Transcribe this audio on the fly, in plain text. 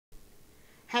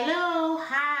Hello,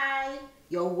 hi,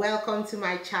 you're welcome to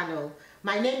my channel.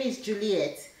 My name is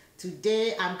Juliet.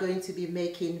 Today I'm going to be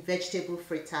making vegetable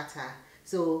frittata.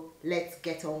 So let's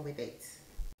get on with it.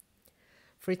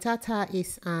 Frittata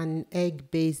is an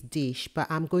egg-based dish, but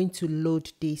I'm going to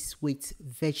load this with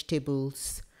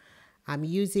vegetables. I'm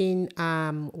using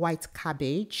white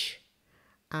cabbage,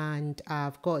 and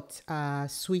I've got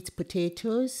sweet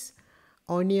potatoes,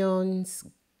 onions,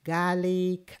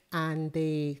 garlic, and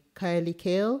the curly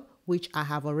kale, which I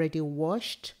have already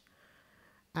washed.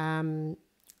 So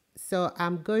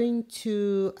I'm going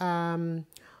to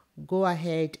go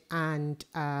ahead and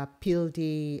peel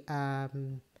the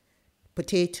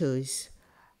potatoes.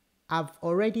 I've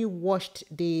already washed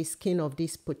the skin of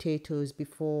these potatoes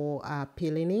before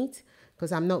peeling it,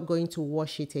 because I'm not going to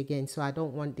wash it again, so I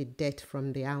don't want the dirt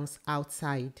from the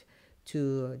outside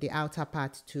to the outer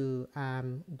part to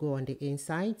go on the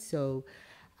inside. So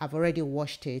I've already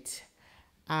washed it.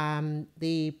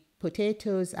 The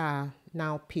potatoes are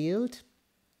now peeled,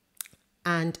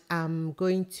 and I'm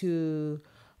going to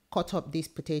cut up these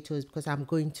potatoes because I'm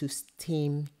going to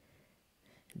steam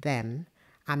them.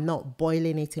 I'm not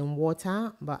boiling it in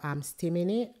water, but I'm steaming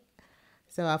it.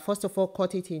 So I first of all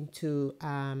cut it into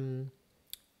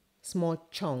small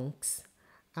chunks,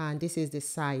 and this is the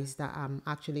size that I'm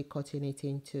actually cutting it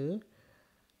into.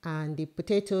 And the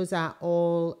potatoes are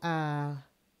all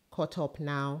cut up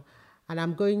now, and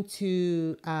I'm going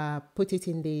to put it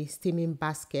in the steaming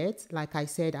basket. Like I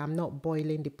said, I'm not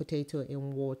boiling the potato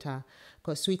in water,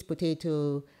 because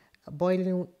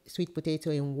boiling sweet potato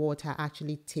in water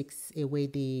actually takes away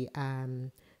the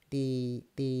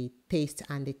taste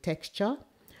and the texture.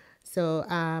 So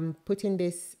I'm putting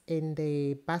this in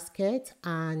the basket,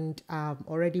 and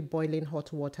already boiling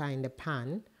hot water in the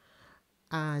pan,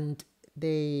 and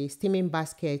the steaming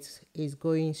basket is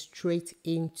going straight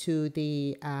into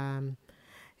the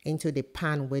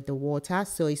pan with the water,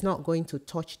 so it's not going to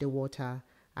touch the water,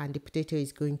 and the potato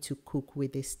is going to cook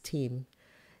with the steam.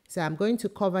 So I'm going to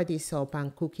cover this up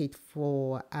and cook it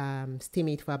for steam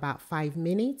it for about 5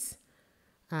 minutes.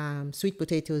 Sweet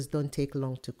potatoes don't take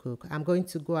long to cook. I'm going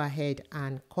to go ahead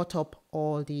and cut up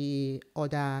all the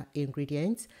other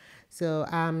ingredients. So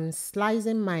I'm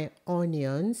slicing my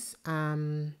onions.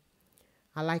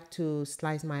 I like to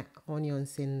slice my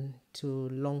onions into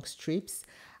long strips.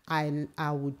 I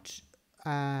would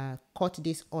cut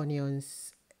these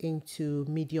onions into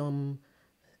medium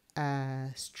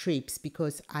strips,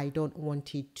 because I don't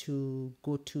want it to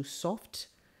go too soft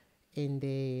in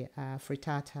the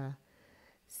frittata.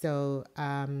 So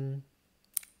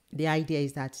the idea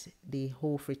is that the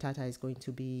whole frittata is going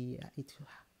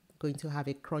to have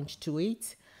a crunch to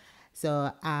it.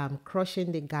 So I'm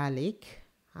crushing the garlic.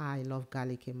 I love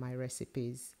garlic in my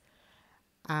recipes.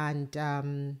 And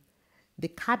the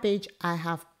cabbage, I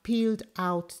have peeled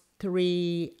out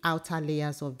 3 outer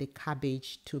layers of the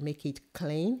cabbage to make it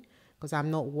clean, because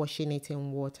I'm not washing it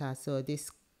in water. So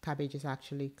this cabbage is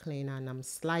actually clean, and I'm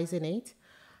slicing it.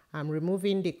 I'm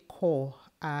removing the core.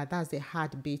 That's the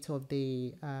hard bit of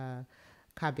the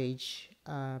cabbage.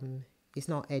 It's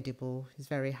not edible. It's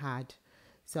very hard.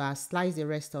 So I'll slice the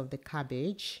rest of the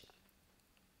cabbage.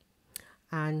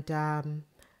 And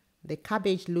the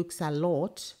cabbage looks a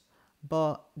lot,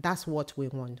 but that's what we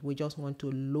want. We just want to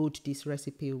load this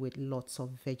recipe with lots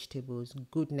of vegetables,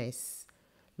 goodness,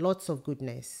 lots of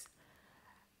goodness.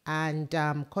 And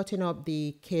cutting up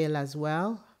the kale as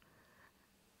well.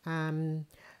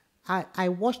 I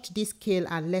washed this kale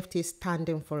and left it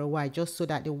standing for a while, just so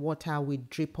that the water will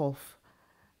drip off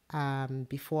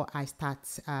before I start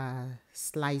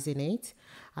slicing it.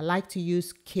 I like to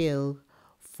use kale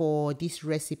for this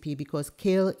recipe because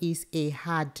kale is a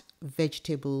hard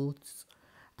vegetable,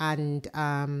 and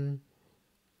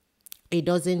it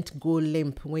doesn't go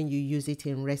limp when you use it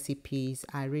in recipes.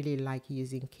 I really like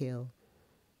using kale.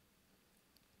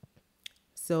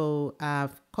 So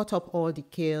I've cut up all the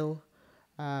kale.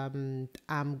 I'm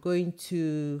going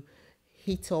to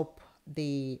heat up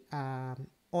the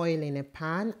oil in a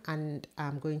pan, and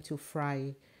I'm going to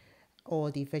fry all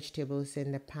the vegetables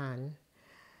in the pan.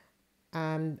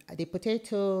 The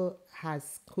potato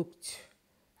has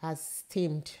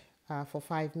steamed for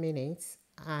 5 minutes,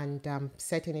 and I'm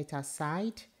setting it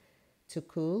aside to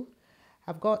cool.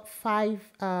 I've got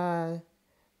 1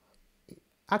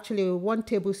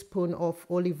 tablespoon of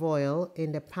olive oil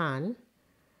in the pan,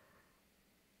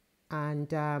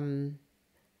 and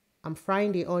I'm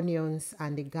frying the onions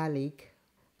and the garlic,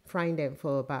 frying them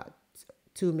for about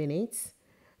 2 minutes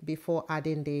before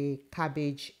adding the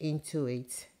cabbage into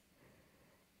it.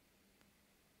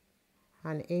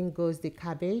 And in goes the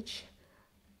cabbage.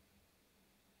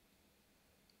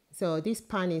 So this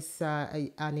pan is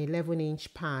an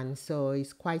 11-inch pan, so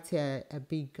it's quite a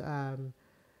big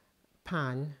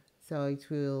pan, so it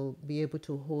will be able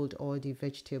to hold all the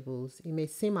vegetables. It may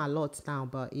seem a lot now,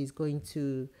 but it's going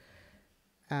to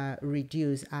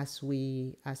reduce as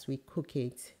we cook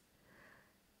it.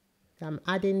 So I'm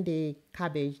adding the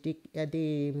cabbage, the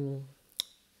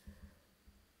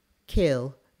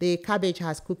kale. The cabbage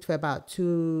has cooked for about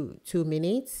two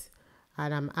minutes,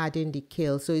 and I'm adding the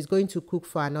kale, so it's going to cook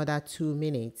for another 2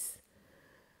 minutes.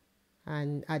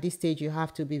 And at this stage you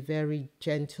have to be very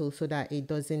gentle so that it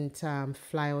doesn't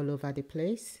fly all over the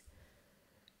place.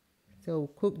 So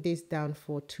cook this down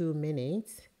for 2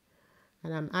 minutes,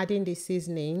 and I'm adding the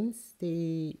seasonings,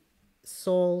 the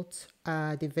salt,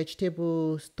 the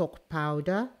vegetable stock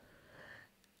powder,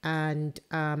 and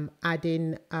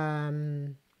adding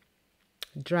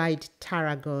dried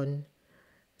tarragon.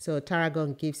 So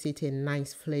tarragon gives it a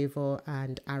nice flavor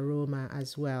and aroma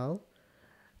as well.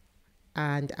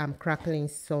 And I'm crackling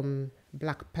some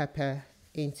black pepper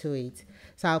into it.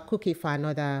 So I'll cook it for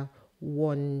another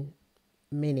 1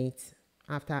 minute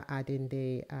after adding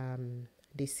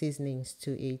the seasonings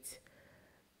to it,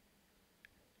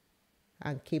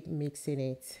 and keep mixing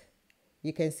it.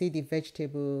 You can see the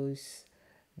vegetables,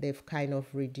 they've kind of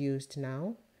reduced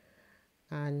now.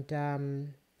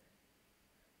 And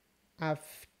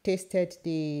I've tasted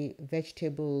the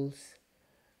vegetables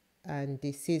and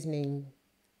the seasoning,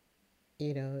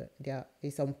 you know,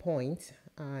 it's on point.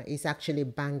 It's actually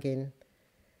banging.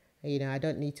 You know, I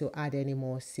don't need to add any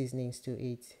more seasonings to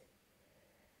it.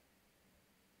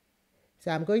 So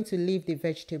I'm going to leave the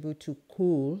vegetable to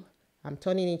cool. I'm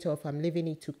turning it off. I'm leaving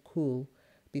it to cool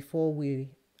before we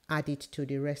add it to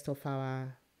the rest of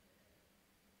our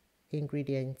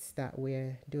ingredients that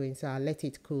we're doing. So I'll let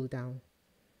it cool down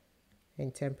in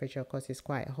temperature because it's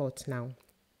quite hot now.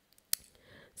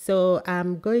 So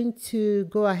I'm going to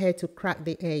go ahead to crack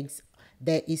the eggs.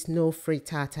 There is no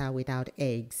frittata without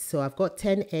eggs. So I've got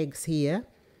 10 eggs here,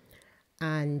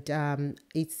 and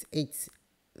it's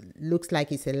looks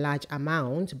like it's a large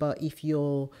amount, but if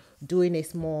you're doing a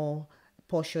small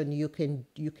portion, you can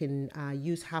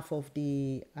use half of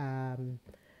the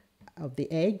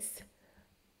eggs.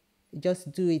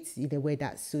 Just do it in a way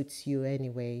that suits you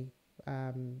anyway.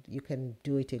 You can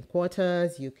do it in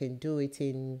quarters, you can do it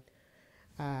in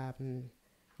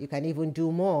you can even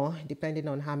do more depending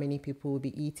on how many people will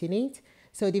be eating it.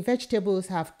 So the vegetables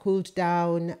have cooled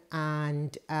down,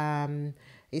 and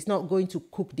it's not going to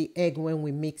cook the egg when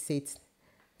we mix it.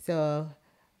 So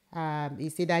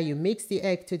it's either you mix the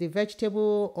egg to the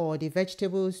vegetable or the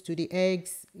vegetables to the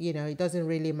eggs. You know, it doesn't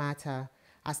really matter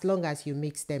as long as you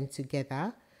mix them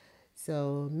together.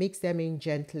 So mix them in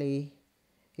gently.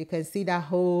 You can see that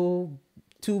whole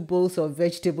 2 bowls of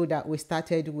vegetable that we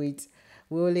started with.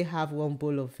 We only have 1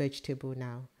 bowl of vegetable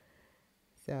now.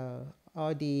 So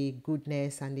all the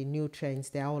goodness and the nutrients,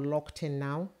 they're all locked in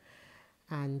now.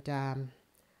 And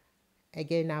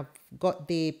again, I've got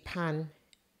the pan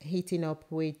heating up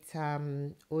with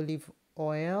olive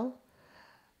oil,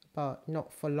 but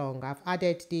not for long. I've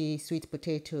added the sweet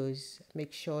potatoes.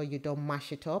 Make sure you don't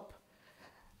mash it up.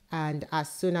 And as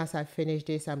soon as I finish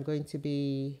this, I'm going to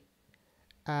be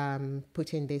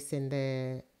putting this in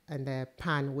the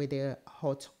pan with the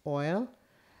hot oil.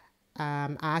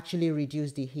 I actually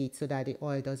reduce the heat so that the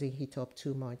oil doesn't heat up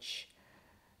too much.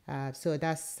 So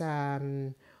that's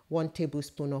 1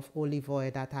 tablespoon of olive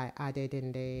oil that I added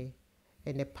in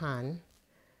the pan.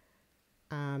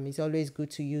 It's always good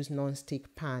to use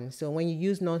non-stick pan. So when you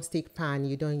use non-stick pan,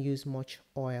 you don't use much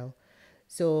oil.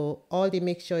 So all the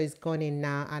mixture is gone in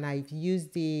now, and I've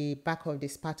used the back of the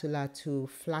spatula to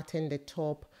flatten the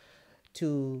top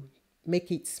to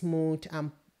make it smooth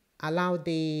and allow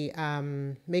the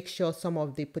make sure some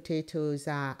of the potatoes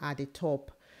are at the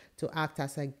top to act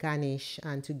as a garnish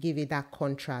and to give it that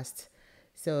contrast.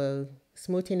 So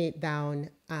smoothing it down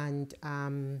and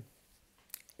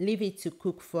leave it to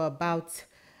cook for about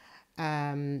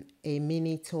a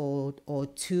minute or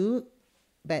 2,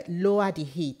 but lower the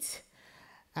heat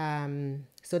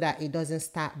so that it doesn't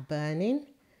start burning.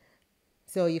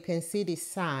 So you can see the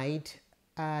side,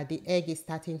 the egg is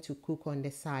starting to cook on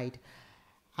the side.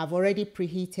 I've already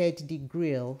preheated the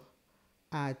grill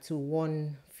to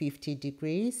 150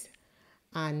 degrees,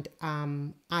 and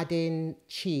adding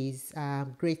cheese,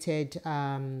 grated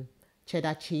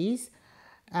cheddar cheese.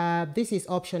 This is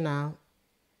optional.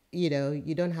 You know,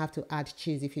 you don't have to add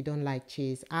cheese if you don't like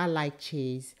cheese. I like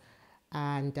cheese,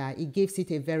 and it gives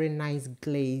it a very nice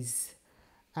glaze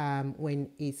when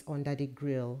it's under the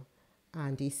grill,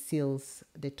 and it seals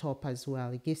the top as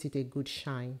well. It gives it a good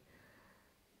shine.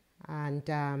 And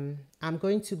I'm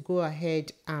going to go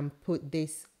ahead and put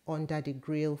this under the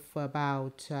grill for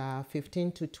about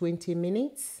 15 to 20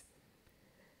 minutes.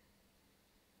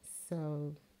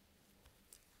 So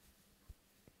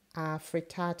our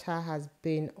frittata has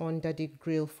been under the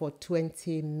grill for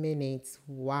 20 minutes.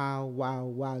 Wow, wow,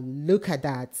 wow. Look at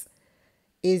that.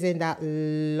 Isn't that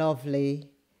lovely?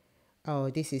 Oh,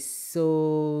 this is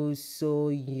so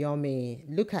yummy.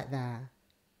 Look at that.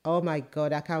 Oh my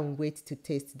God, I can't wait to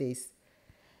taste this.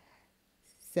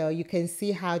 So you can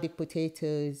see how the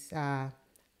potatoes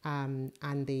and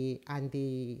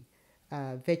the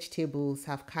vegetables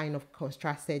have kind of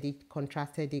contrasted each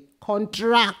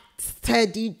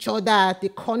other, the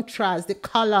contrast, the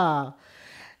color.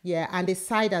 Yeah, and the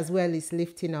side as well is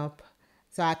lifting up.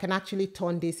 So I can actually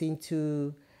turn this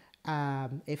into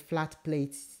a flat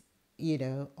plate, you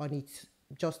know, on it.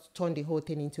 Just turn the whole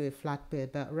thing into a flat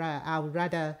plate. But I would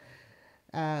rather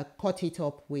cut it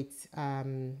up with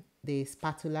the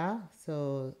spatula.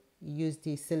 So use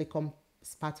the silicone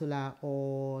spatula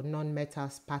or non-metal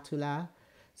spatula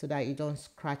so that you don't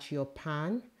scratch your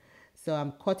pan. So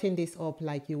I'm cutting this up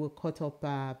like you would cut up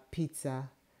pizza.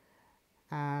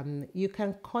 You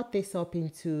can cut this up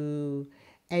into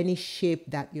any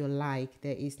shape that you like.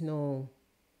 There is no,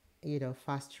 you know,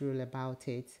 fast rule about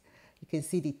it. You can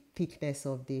see the thickness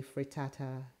of the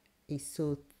frittata is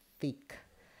so thick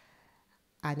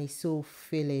and it's so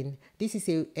filling. This is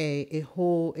a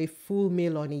full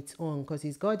meal on its own because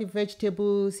it's got the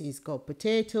vegetables, it's got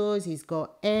potatoes, it's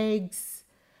got eggs,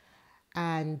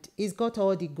 and it's got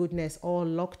all the goodness all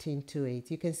locked into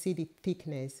it. You can see the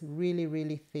thickness,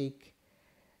 really thick.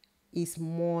 It's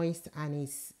moist and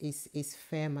it's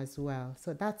firm as well.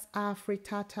 So that's our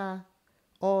frittata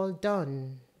all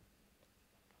done.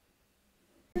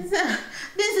 This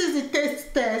is the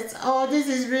taste test. Oh, this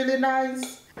is really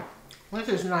nice. This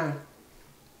is nice.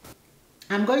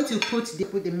 I'm going to put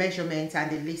the measurements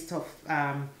and the list of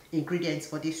ingredients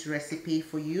for this recipe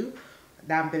for you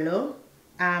down below.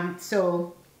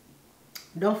 So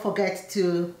don't forget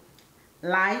to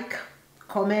like,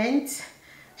 comment,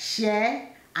 share,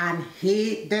 and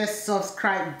hit the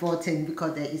subscribe button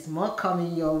because there is more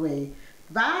coming your way.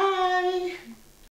 Bye.